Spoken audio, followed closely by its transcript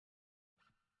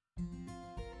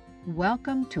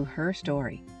Welcome to Her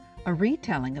Story, a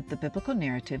retelling of the biblical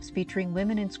narratives featuring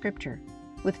women in Scripture,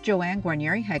 with Joanne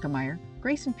Guarnieri Hagemeyer.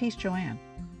 Grace and peace, Joanne.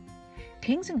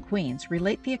 Kings and Queens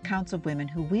relate the accounts of women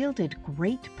who wielded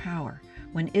great power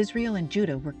when Israel and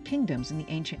Judah were kingdoms in the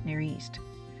ancient Near East.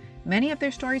 Many of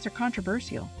their stories are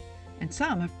controversial, and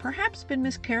some have perhaps been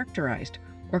mischaracterized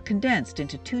or condensed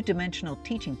into two-dimensional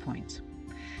teaching points.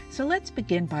 So let's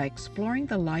begin by exploring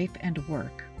the life and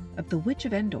work of the Witch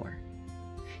of Endor.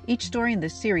 Each story in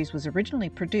this series was originally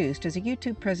produced as a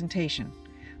YouTube presentation.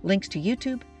 Links to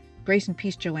YouTube, Grace and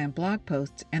Peace Joanne blog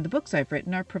posts, and the books I've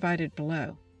written are provided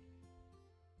below.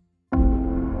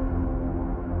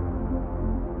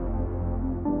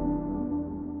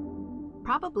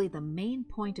 Probably the main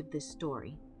point of this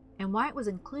story, and why it was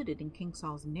included in King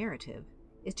Saul's narrative,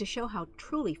 is to show how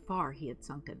truly far he had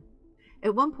sunken.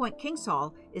 At one point, King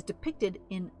Saul is depicted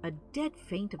in a dead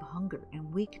faint of hunger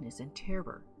and weakness and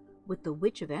terror, with the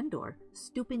Witch of Endor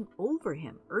stooping over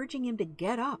him, urging him to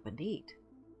get up and eat.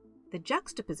 The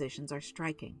juxtapositions are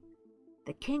striking.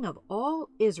 The king of all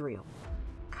Israel,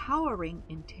 cowering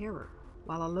in terror,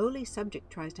 while a lowly subject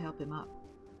tries to help him up.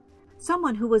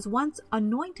 Someone who was once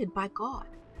anointed by God,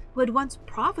 who had once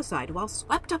prophesied while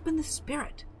swept up in the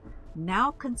Spirit, now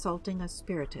consulting a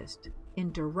spiritist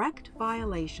in direct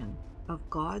violation of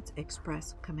God's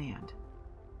express command.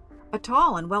 A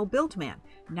tall and well-built man,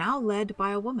 now led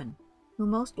by a woman, who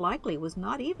most likely was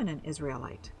not even an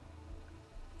Israelite.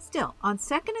 Still, on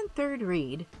second and third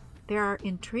read, there are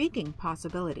intriguing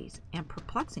possibilities and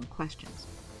perplexing questions.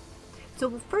 So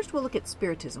first we'll look at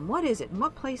Spiritism. What is it, and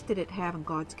what place did it have in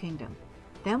God's kingdom?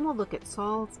 Then we'll look at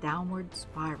Saul's downward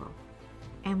spiral,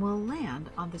 and we'll land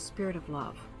on the spirit of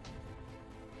love.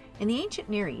 In the ancient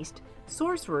Near East,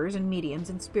 sorcerers and mediums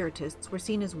and spiritists were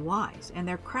seen as wise, and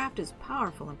their craft as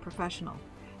powerful and professional,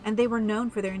 and they were known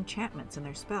for their enchantments and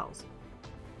their spells.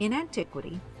 In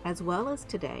antiquity, as well as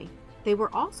today, they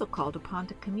were also called upon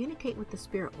to communicate with the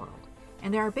spirit world,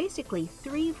 and there are basically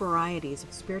three varieties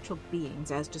of spiritual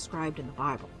beings as described in the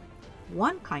Bible.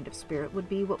 One kind of spirit would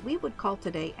be what we would call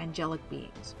today angelic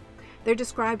beings. They're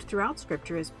described throughout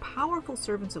Scripture as powerful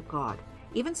servants of God,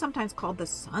 even sometimes called the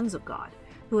sons of God,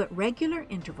 who at regular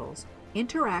intervals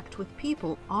interact with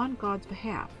people on God's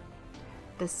behalf.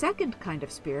 The second kind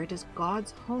of spirit is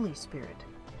God's Holy Spirit,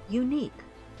 unique,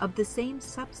 of the same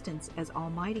substance as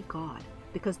Almighty God,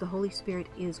 because the Holy Spirit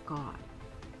is God.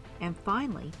 And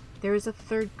finally, there is a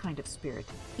third kind of spirit,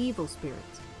 evil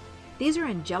spirits. These are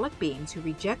angelic beings who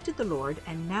rejected the Lord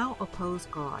and now oppose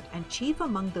God, and chief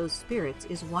among those spirits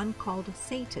is one called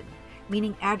Satan,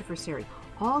 meaning adversary,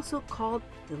 also called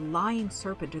the lying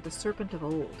serpent or the serpent of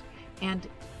old, and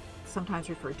sometimes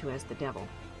referred to as the devil.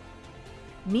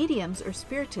 Mediums, or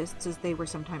spiritists as they were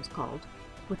sometimes called,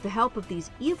 with the help of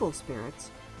these evil spirits,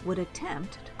 would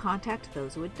attempt to contact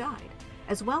those who had died,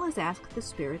 as well as ask the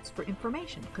spirits for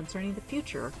information concerning the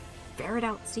future, ferret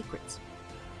out secrets.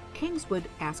 Kings would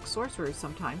ask sorcerers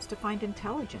sometimes to find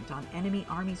intelligence on enemy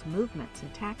armies' movements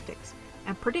and tactics,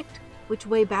 and predict which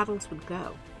way battles would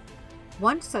go.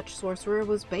 One such sorcerer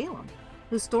was Balaam,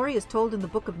 whose story is told in the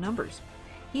book of Numbers.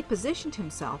 He positioned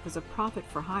himself as a prophet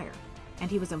for hire, and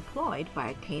he was employed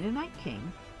by a Canaanite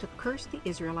king to curse the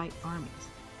Israelite armies.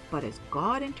 But as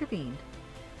God intervened,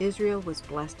 Israel was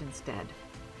blessed instead.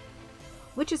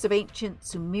 Witches of ancient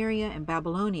Sumeria and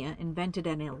Babylonia invented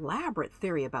an elaborate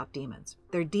theory about demons,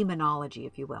 their demonology,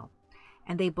 if you will,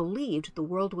 and they believed the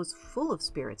world was full of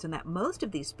spirits and that most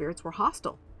of these spirits were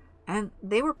hostile, and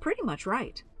they were pretty much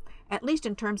right, at least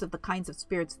in terms of the kinds of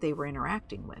spirits they were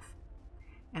interacting with.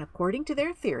 And according to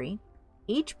their theory,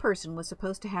 each person was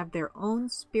supposed to have their own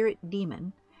spirit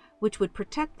demon, which would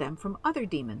protect them from other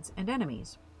demons and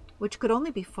enemies, which could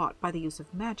only be fought by the use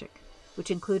of magic,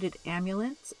 which included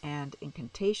amulets and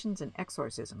incantations and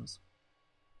exorcisms.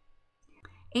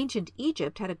 Ancient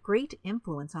Egypt had a great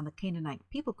influence on the Canaanite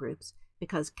people groups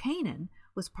because Canaan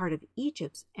was part of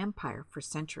Egypt's empire for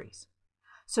centuries.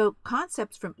 So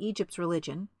concepts from Egypt's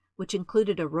religion, which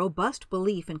included a robust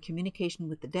belief in communication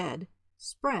with the dead,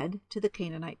 spread to the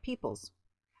Canaanite peoples.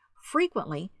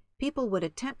 Frequently, people would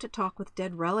attempt to talk with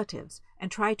dead relatives and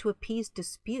try to appease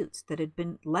disputes that had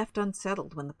been left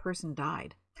unsettled when the person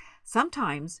died.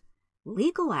 Sometimes,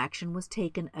 legal action was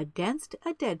taken against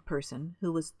a dead person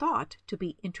who was thought to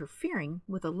be interfering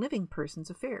with a living person's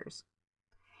affairs.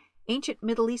 Ancient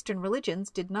Middle Eastern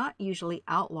religions did not usually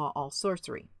outlaw all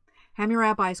sorcery.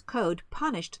 Hammurabi's code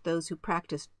punished those who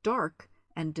practiced dark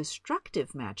and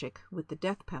destructive magic with the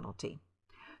death penalty.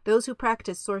 Those who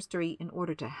practiced sorcery in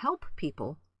order to help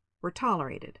people were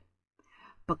tolerated.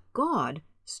 But God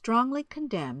strongly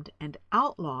condemned and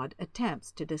outlawed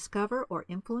attempts to discover or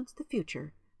influence the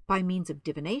future by means of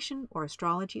divination or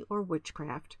astrology or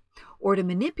witchcraft, or to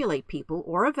manipulate people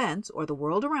or events or the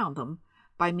world around them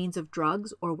by means of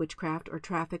drugs or witchcraft or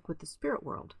traffic with the spirit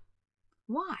world.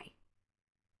 Why?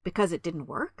 Because it didn't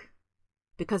work?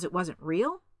 Because it wasn't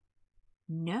real?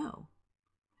 No.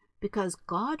 Because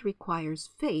God requires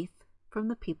faith from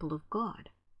the people of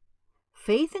God.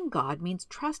 Faith in God means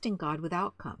trusting God with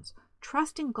outcomes,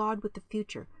 trusting God with the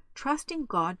future, trusting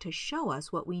God to show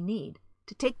us what we need,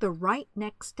 to take the right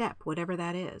next step, whatever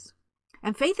that is.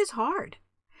 And faith is hard.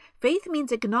 Faith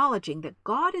means acknowledging that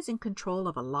God is in control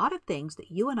of a lot of things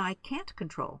that you and I can't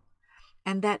control,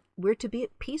 and that we're to be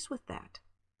at peace with that.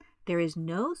 There is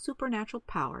no supernatural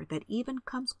power that even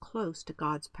comes close to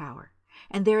God's power,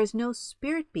 and there is no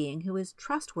spirit being who is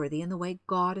trustworthy in the way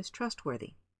God is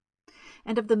trustworthy.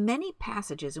 And of the many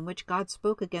passages in which God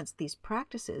spoke against these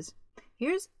practices,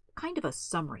 here's kind of a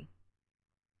summary.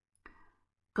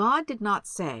 God did not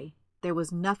say there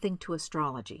was nothing to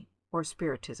astrology or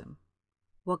spiritism.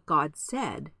 What God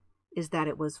said is that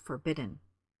it was forbidden.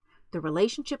 The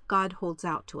relationship God holds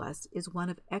out to us is one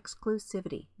of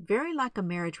exclusivity, very like a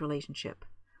marriage relationship.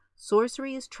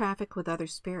 Sorcery is traffic with other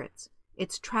spirits.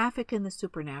 It's traffic in the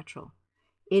supernatural.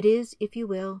 It is, if you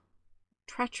will,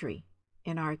 treachery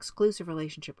in our exclusive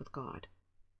relationship with God.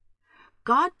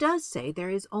 God does say there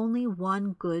is only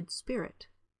one good spirit,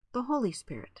 the Holy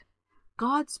Spirit,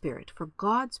 God's Spirit for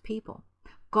God's people.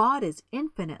 God is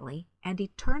infinitely and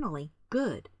eternally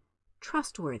good,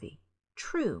 trustworthy,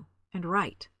 true, and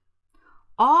right.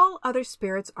 All other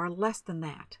spirits are less than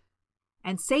that.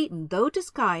 And Satan, though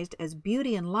disguised as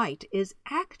beauty and light, is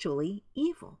actually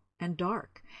evil and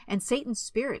dark. And Satan's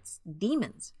spirits,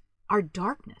 demons, are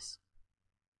darkness.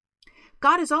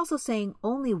 God is also saying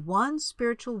only one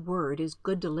spiritual word is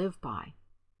good to live by,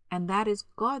 and that is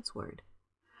God's word,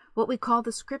 what we call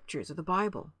the scriptures of the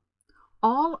Bible.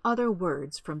 All other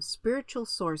words from spiritual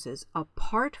sources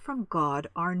apart from God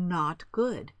are not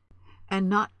good and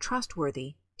not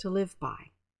trustworthy to live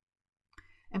by.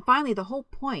 And finally, the whole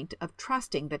point of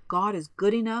trusting that God is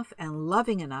good enough and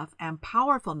loving enough and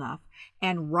powerful enough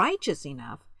and righteous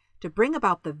enough to bring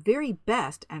about the very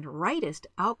best and rightest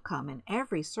outcome in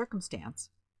every circumstance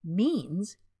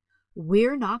means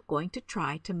we're not going to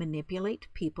try to manipulate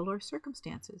people or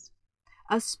circumstances,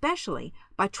 especially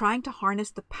by trying to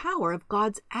harness the power of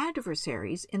God's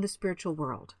adversaries in the spiritual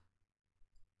world.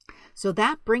 So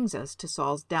that brings us to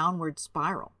Saul's downward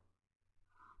spiral.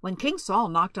 When King Saul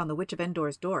knocked on the witch of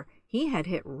Endor's door, he had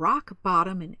hit rock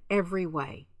bottom in every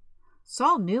way.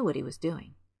 Saul knew what he was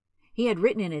doing. He had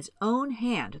written in his own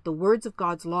hand the words of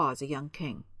God's law as a young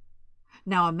king.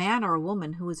 Now a man or a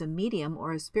woman who is a medium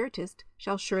or a spiritist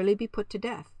shall surely be put to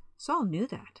death. Saul knew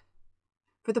that.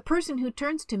 For the person who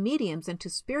turns to mediums and to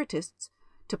spiritists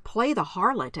to play the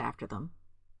harlot after them,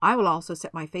 I will also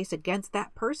set my face against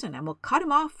that person and will cut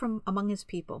him off from among his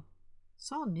people.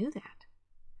 Saul knew that.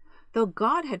 Though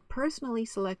God had personally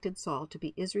selected Saul to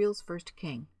be Israel's first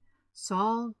king,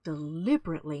 Saul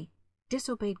deliberately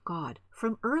disobeyed God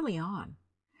from early on.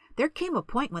 There came a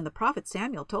point when the prophet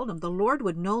Samuel told him the Lord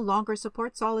would no longer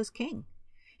support Saul as king.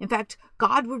 In fact,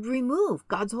 God would remove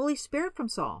God's Holy Spirit from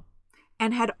Saul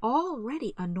and had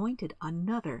already anointed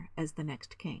another as the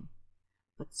next king.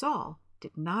 But Saul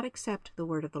did not accept the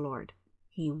word of the Lord.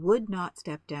 He would not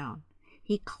step down.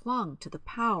 He clung to the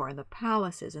power and the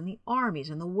palaces and the armies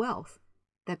and the wealth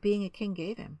that being a king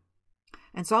gave him.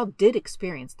 And Saul did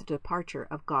experience the departure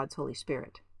of God's Holy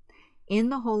Spirit. In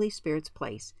the Holy Spirit's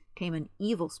place came an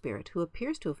evil spirit who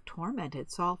appears to have tormented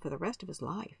Saul for the rest of his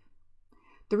life.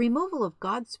 The removal of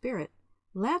God's Spirit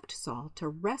left Saul to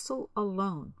wrestle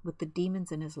alone with the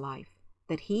demons in his life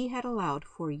that he had allowed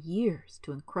for years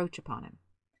to encroach upon him.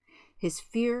 His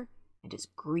fear and his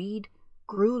greed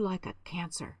grew like a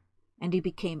cancer, and he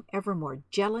became ever more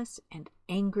jealous and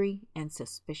angry and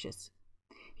suspicious.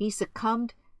 He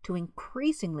succumbed to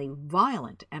increasingly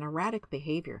violent and erratic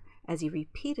behavior as he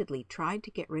repeatedly tried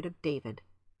to get rid of David,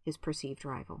 his perceived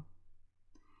rival.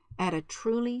 At a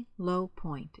truly low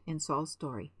point in Saul's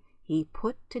story, he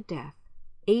put to death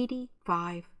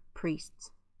 85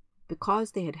 priests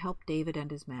because they had helped David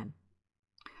and his men.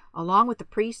 Along with the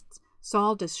priests,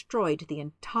 Saul destroyed the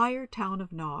entire town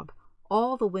of Nob,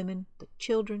 all the women, the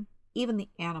children, even the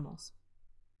animals.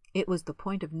 It was the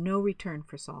point of no return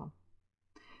for Saul.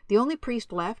 The only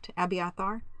priest left,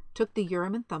 Abiathar, took the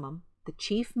Urim and Thummim, the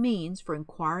chief means for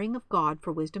inquiring of God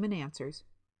for wisdom and answers,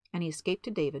 and he escaped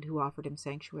to David, who offered him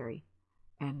sanctuary.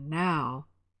 And now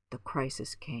the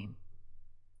crisis came.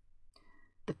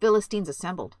 The Philistines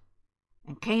assembled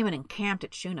and came and encamped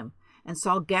at Shunem, and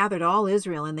Saul gathered all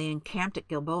Israel, and they encamped at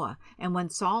Gilboa. And when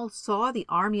Saul saw the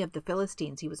army of the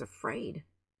Philistines, he was afraid.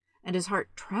 and his heart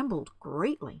trembled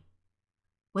greatly.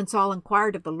 When Saul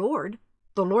inquired of the Lord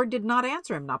did not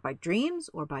answer him, not by dreams,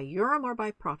 or by Urim, or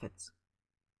by prophets.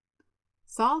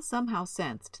 Saul somehow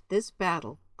sensed this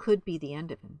battle could be the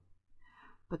end of him.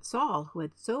 But Saul, who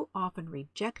had so often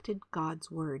rejected God's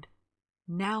word,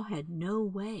 now had no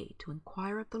way to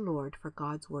inquire of the Lord for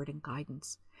God's word and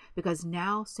guidance, because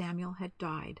now Samuel had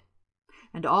died,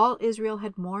 and all Israel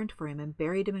had mourned for him and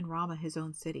buried him in Ramah, his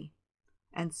own city.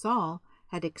 And Saul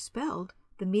had expelled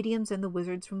the mediums and the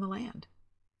wizards from the land.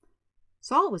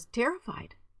 Saul was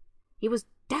terrified. He was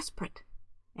desperate,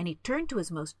 and he turned to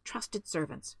his most trusted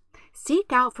servants.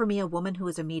 "Seek out for me a woman who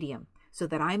is a medium, so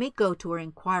that I may go to her and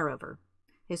inquire of her."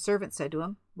 His servant said to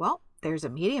him, "Well, there's a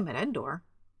medium at Endor."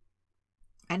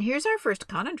 And here's our first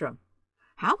conundrum.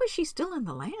 How was she still in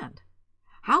the land?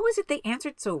 How is it they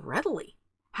answered so readily?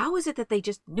 How is it that they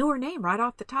just knew her name right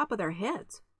off the top of their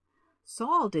heads?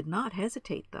 Saul did not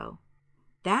hesitate, though.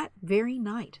 That very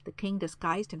night the king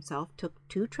disguised himself, took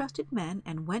 2 trusted men,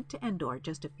 and went to Endor,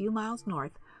 just a few miles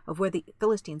north of where the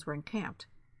Philistines were encamped,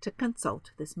 to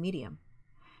consult this medium.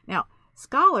 Now,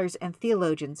 scholars and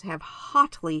theologians have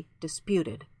hotly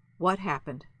disputed what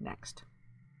happened next.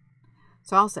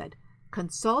 Saul said,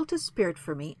 "Consult a spirit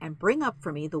for me, and bring up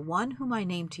for me the one whom I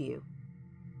name to you."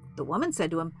 The woman said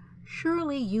to him,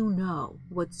 "Surely you know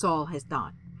what Saul has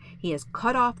done. He has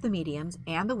cut off the mediums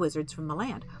and the wizards from the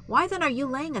land. Why then are you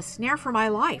laying a snare for my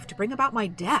life to bring about my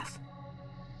death?"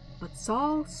 But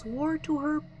Saul swore to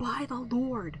her by the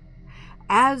Lord,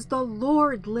 "As the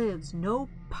Lord lives, no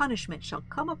punishment shall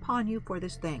come upon you for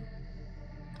this thing."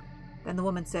 Then the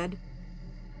woman said,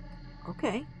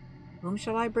 "Okay, whom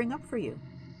shall I bring up for you?"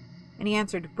 And he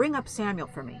answered, "Bring up Samuel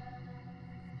for me."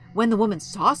 When the woman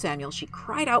saw Samuel, she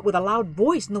cried out with a loud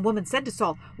voice, and the woman said to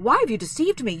Saul, "Why have you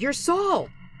deceived me? You're Saul."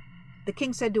 The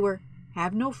king said to her,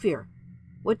 "Have no fear.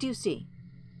 What do you see?"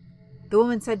 The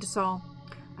woman said to Saul,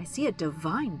 "I see a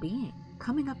divine being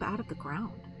coming up out of the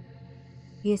ground."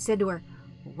 He said to her,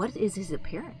 "What is his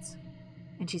appearance?"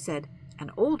 And she said,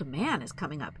 "An old man is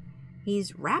coming up.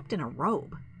 He's wrapped in a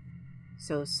robe."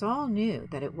 So Saul knew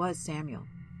that it was Samuel,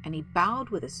 and he bowed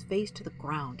with his face to the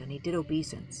ground, and he did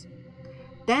obeisance.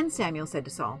 Then Samuel said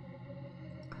to Saul,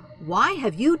 "Why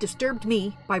have you disturbed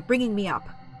me by bringing me up?"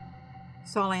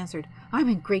 Saul answered, "I'm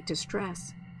in great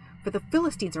distress, for the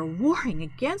Philistines are warring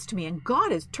against me, and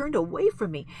God has turned away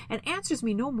from me and answers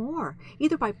me no more,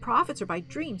 either by prophets or by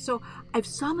dreams. So I've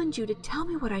summoned you to tell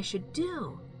me what I should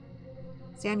do."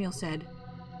 Samuel said,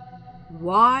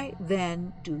 "Why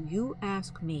then do you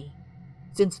ask me,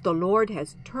 since the Lord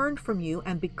has turned from you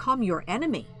and become your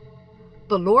enemy?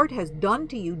 The Lord has done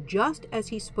to you just as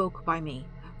he spoke by me,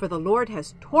 for the Lord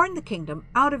has torn the kingdom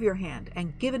out of your hand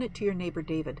and given it to your neighbor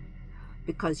David,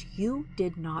 because you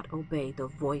did not obey the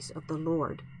voice of the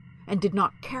Lord and did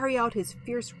not carry out his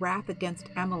fierce wrath against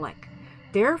Amalek.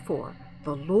 Therefore,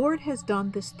 the Lord has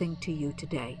done this thing to you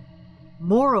today.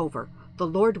 Moreover, the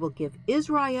Lord will give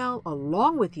Israel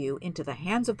along with you into the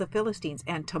hands of the Philistines,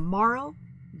 and tomorrow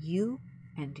you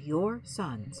and your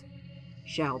sons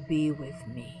shall be with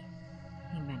me."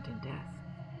 He meant in death.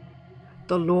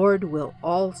 "The Lord will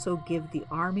also give the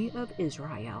army of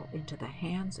Israel into the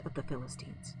hands of the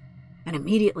Philistines." And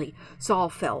immediately Saul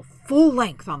fell full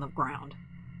length on the ground,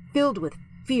 filled with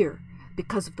fear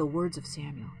because of the words of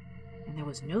Samuel. And there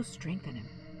was no strength in him,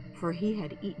 for he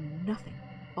had eaten nothing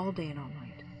all day and all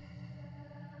night.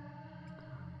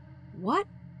 What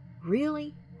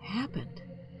really happened?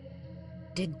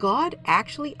 Did God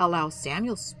actually allow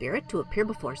Samuel's spirit to appear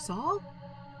before Saul?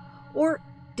 Or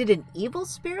did an evil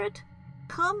spirit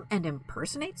come and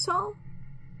impersonate Saul?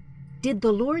 Did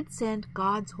the Lord send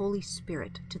God's Holy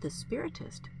Spirit to the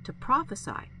spiritist to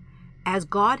prophesy, as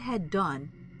God had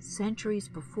done centuries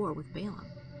before with Balaam?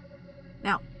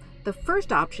 Now, the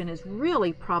first option is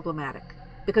really problematic,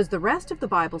 because the rest of the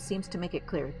Bible seems to make it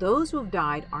clear those who have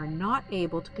died are not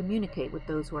able to communicate with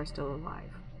those who are still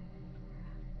alive.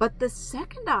 But the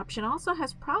second option also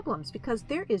has problems, because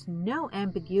there is no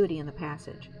ambiguity in the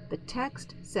passage. The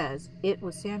text says it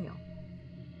was Samuel.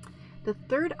 The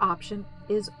third option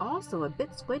is also a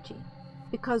bit squidgy,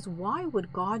 because why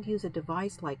would God use a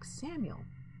device like Samuel?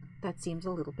 That seems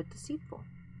a little bit deceitful.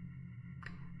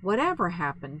 Whatever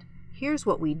happened, here's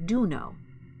what we do know.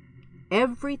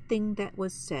 Everything that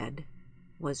was said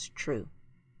was true.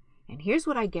 And here's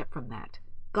what I get from that.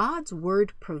 God's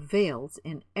word prevails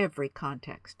in every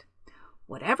context.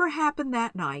 Whatever happened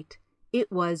that night, it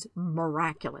was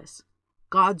miraculous.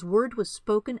 God's word was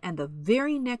spoken, and the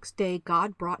very next day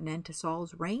God brought an end to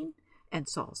Saul's reign and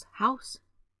Saul's house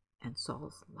and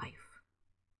Saul's life.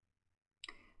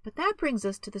 But that brings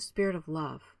us to the spirit of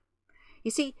love.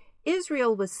 You see,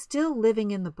 Israel was still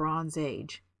living in the Bronze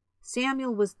Age.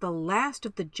 Samuel was the last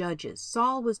of the judges.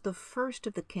 Saul was the first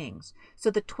of the kings. So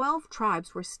the 12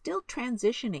 tribes were still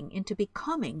transitioning into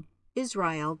becoming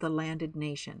Israel, the landed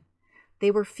nation.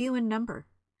 They were few in number.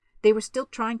 They were still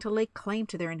trying to lay claim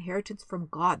to their inheritance from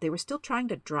God. They were still trying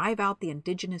to drive out the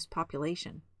indigenous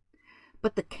population.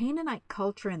 But the Canaanite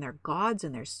culture and their gods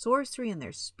and their sorcery and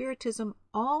their spiritism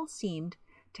all seemed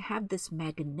to have this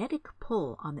magnetic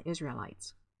pull on the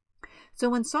Israelites. So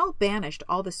when Saul banished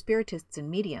all the spiritists and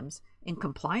mediums in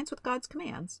compliance with God's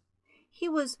commands, he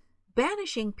was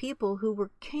banishing people who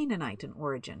were Canaanite in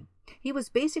origin. He was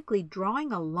basically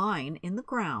drawing a line in the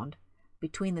ground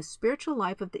between the spiritual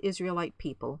life of the Israelite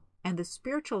people and the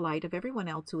spiritual light of everyone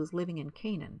else who was living in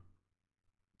Canaan.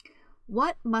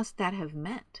 What must that have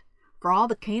meant for all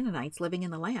the Canaanites living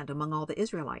in the land among all the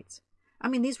Israelites? I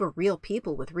mean, these were real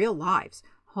people with real lives.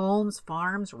 Homes,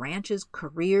 farms, ranches,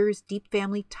 careers, deep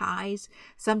family ties,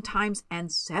 sometimes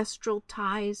ancestral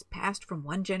ties passed from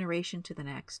one generation to the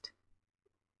next.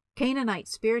 Canaanite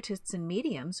spiritists and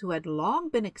mediums who had long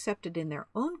been accepted in their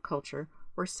own culture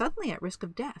were suddenly at risk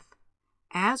of death,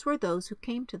 as were those who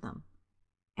came to them.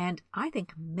 And I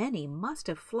think many must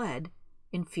have fled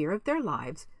in fear of their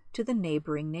lives to the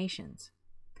neighboring nations.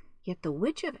 Yet the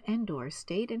witch of Endor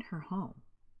stayed in her home.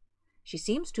 She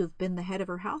seems to have been the head of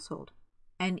her household,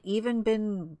 and even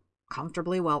been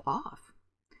comfortably well off.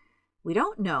 We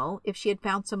don't know if she had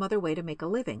found some other way to make a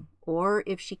living, or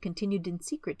if she continued in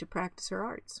secret to practice her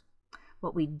arts.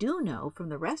 What we do know from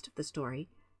the rest of the story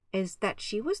is that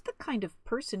she was the kind of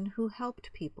person who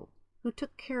helped people, who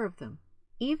took care of them,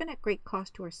 even at great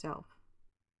cost to herself.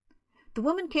 The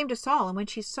woman came to Saul, and when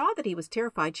she saw that he was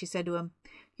terrified, she said to him,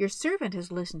 "Your servant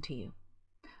has listened to you.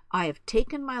 I have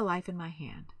taken my life in my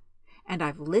hand, and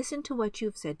I've listened to what you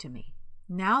have said to me.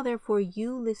 Now, therefore,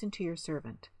 you listen to your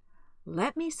servant.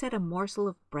 Let me set a morsel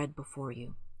of bread before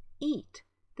you. Eat,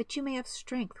 that you may have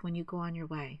strength when you go on your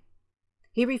way."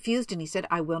 He refused, and he said,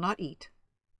 "I will not eat."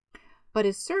 But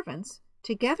his servants,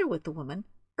 together with the woman,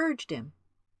 urged him,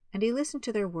 and he listened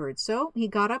to their words. So he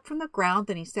got up from the ground,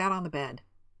 and he sat on the bed.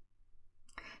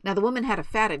 Now the woman had a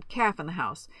fatted calf in the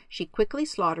house. She quickly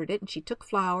slaughtered it, and she took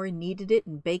flour and kneaded it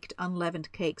and baked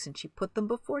unleavened cakes, and she put them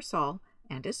before Saul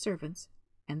and his servants,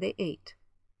 and they ate.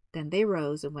 Then they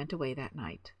rose and went away that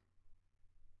night.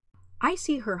 I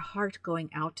see her heart going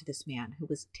out to this man who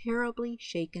was terribly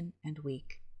shaken and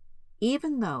weak,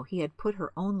 even though he had put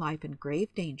her own life in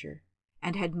grave danger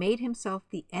and had made himself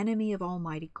the enemy of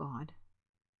Almighty God.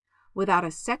 Without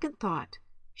a second thought,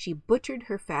 she butchered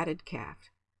her fatted calf,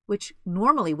 which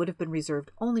normally would have been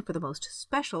reserved only for the most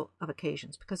special of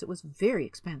occasions because it was very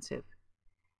expensive.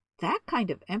 That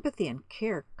kind of empathy and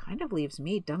care kind of leaves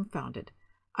me dumbfounded.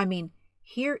 I mean,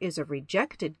 here is a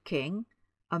rejected king,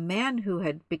 a man who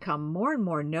had become more and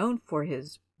more known for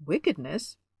his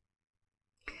wickedness.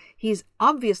 He's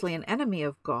obviously an enemy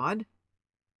of God,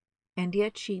 and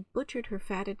yet she butchered her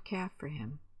fatted calf for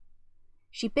him.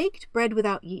 She baked bread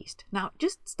without yeast. Now,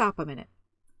 just stop a minute.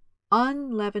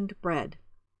 Unleavened bread.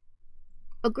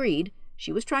 Agreed,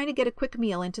 she was trying to get a quick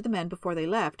meal into the men before they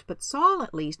left, but Saul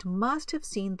at least must have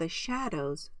seen the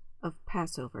shadows of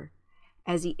Passover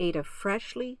as he ate a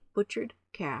freshly butchered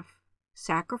calf,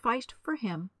 sacrificed for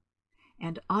him,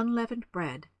 and unleavened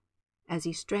bread as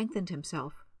he strengthened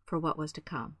himself for what was to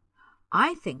come.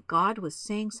 I think God was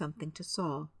saying something to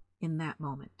Saul in that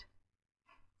moment.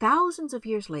 Thousands of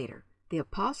years later, the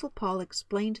Apostle Paul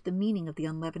explained the meaning of the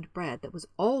unleavened bread that was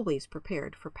always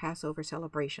prepared for Passover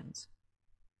celebrations.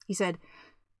 He said,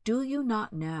 "Do you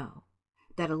not know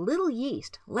that a little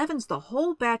yeast leavens the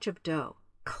whole batch of dough?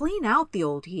 Clean out the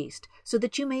old yeast so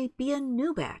that you may be a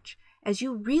new batch, as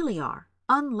you really are,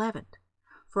 unleavened.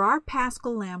 For our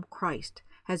Paschal Lamb Christ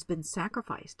has been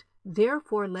sacrificed.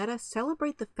 Therefore let us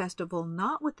celebrate the festival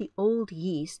not with the old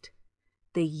yeast,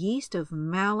 the yeast of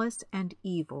malice and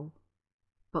evil,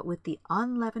 but with the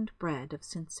unleavened bread of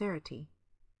sincerity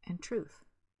and truth."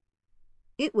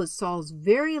 It was Saul's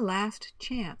very last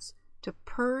chance to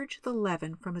purge the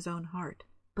leaven from his own heart,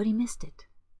 but he missed it.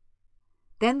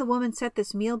 Then the woman set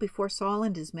this meal before Saul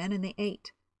and his men, and they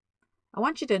ate. I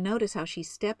want you to notice how she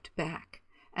stepped back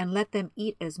and let them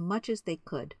eat as much as they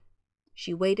could.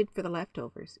 She waited for the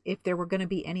leftovers, if there were going to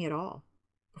be any at all,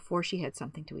 before she had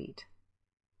something to eat.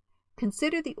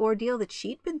 Consider the ordeal that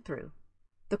she'd been through,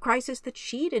 the crisis that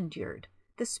she'd endured,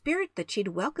 the spirit that she'd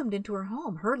welcomed into her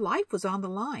home. Her life was on the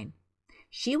line.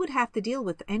 She would have to deal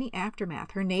with any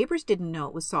aftermath. Her neighbors didn't know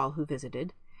it was Saul who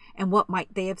visited, and what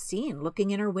might they have seen looking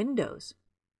in her windows?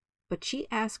 But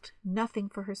she asked nothing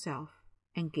for herself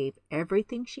and gave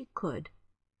everything she could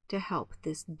to help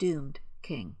this doomed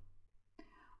king.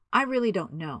 I really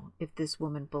don't know if this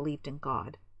woman believed in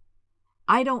God.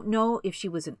 I don't know if she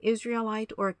was an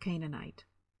Israelite or a Canaanite.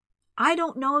 I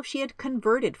don't know if she had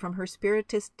converted from her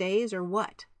Spiritist days or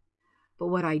what. But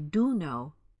what I do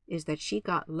know is that she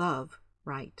got love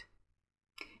right.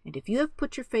 And if you have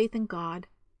put your faith in God,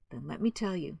 then let me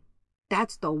tell you,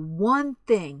 that's the one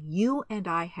thing you and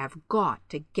I have got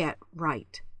to get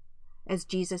right. As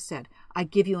Jesus said, I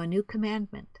give you a new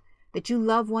commandment, that you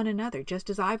love one another just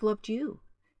as I've loved you.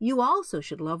 You also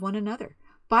should love one another.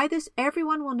 By this,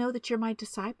 everyone will know that you're my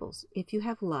disciples, if you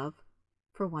have love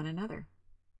for one another.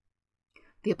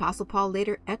 The Apostle Paul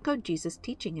later echoed Jesus'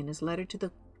 teaching in his letter to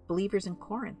the believers in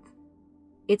Corinth.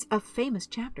 It's a famous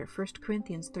chapter, 1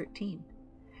 Corinthians 13.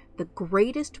 The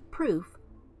greatest proof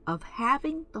of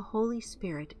having the Holy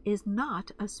Spirit is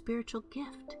not a spiritual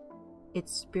gift.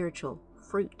 It's spiritual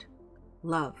fruit,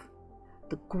 love.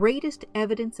 The greatest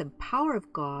evidence and power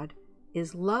of God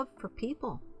is love for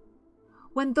people.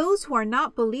 When those who are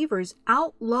not believers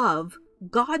outlove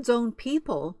God's own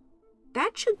people,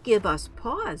 that should give us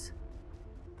pause.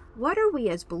 What are we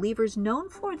as believers known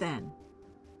for then?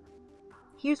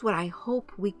 Here's what I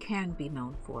hope we can be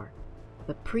known for: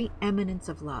 the preeminence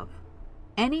of love.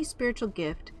 Any spiritual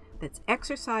gift that's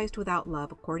exercised without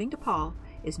love, according to Paul,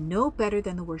 is no better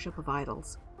than the worship of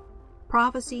idols.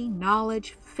 Prophecy,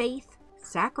 knowledge, faith,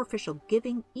 sacrificial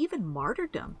giving, even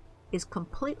martyrdom is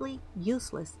completely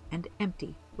useless and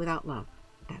empty without love.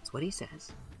 That's what he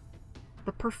says.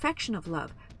 The perfection of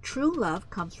love, true love,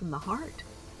 comes from the heart.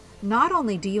 Not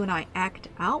only do you and I act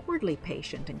outwardly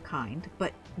patient and kind,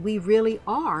 but we really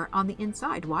are on the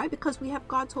inside. Why? Because we have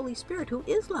God's Holy Spirit, who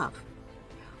is love.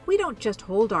 We don't just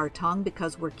hold our tongue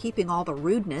because we're keeping all the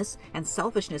rudeness and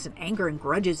selfishness and anger and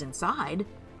grudges inside.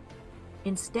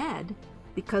 Instead,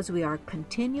 because we are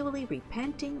continually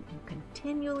repenting and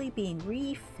continually being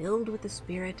refilled with the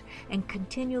Spirit and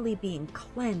continually being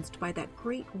cleansed by that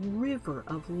great river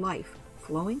of life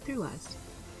flowing through us,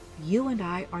 you and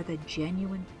I are the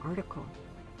genuine article.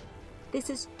 This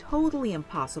is totally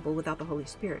impossible without the Holy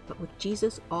Spirit, but with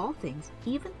Jesus, all things,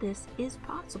 even this, is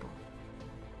possible.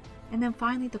 And then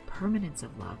finally, the permanence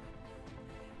of love.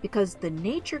 Because the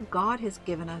nature God has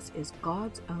given us is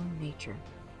God's own nature.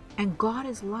 And God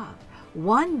is love.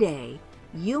 One day,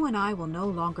 you and I will no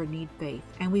longer need faith,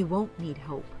 and we won't need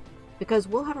hope, because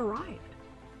we'll have arrived.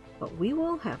 But we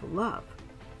will have love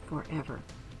forever.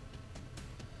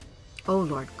 Oh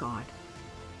Lord God,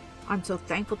 I'm so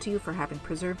thankful to you for having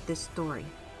preserved this story,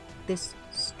 this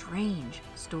strange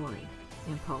story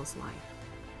in Paul's life,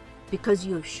 because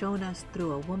you have shown us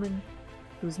through a woman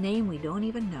whose name we don't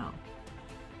even know,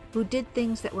 who did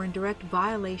things that were in direct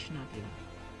violation of you,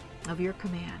 of your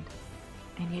command,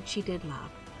 and yet she did love.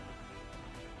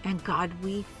 And God,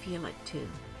 we feel it too,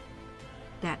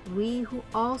 that we who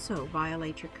also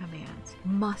violate your commands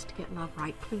must get love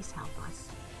right. Please help us.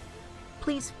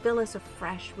 Please fill us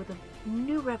afresh with a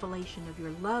new revelation of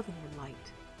your love and your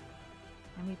light.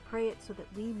 And we pray it so that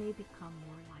we may become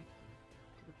more like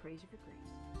you, to the praise of your grace.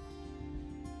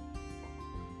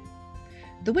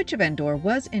 The Witch of Endor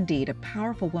was indeed a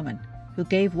powerful woman who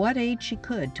gave what aid she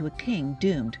could to a king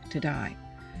doomed to die.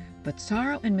 But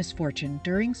sorrow and misfortune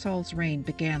during Saul's reign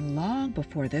began long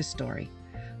before this story.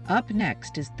 Up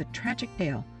next is the tragic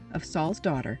tale of Saul's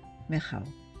daughter, Michal.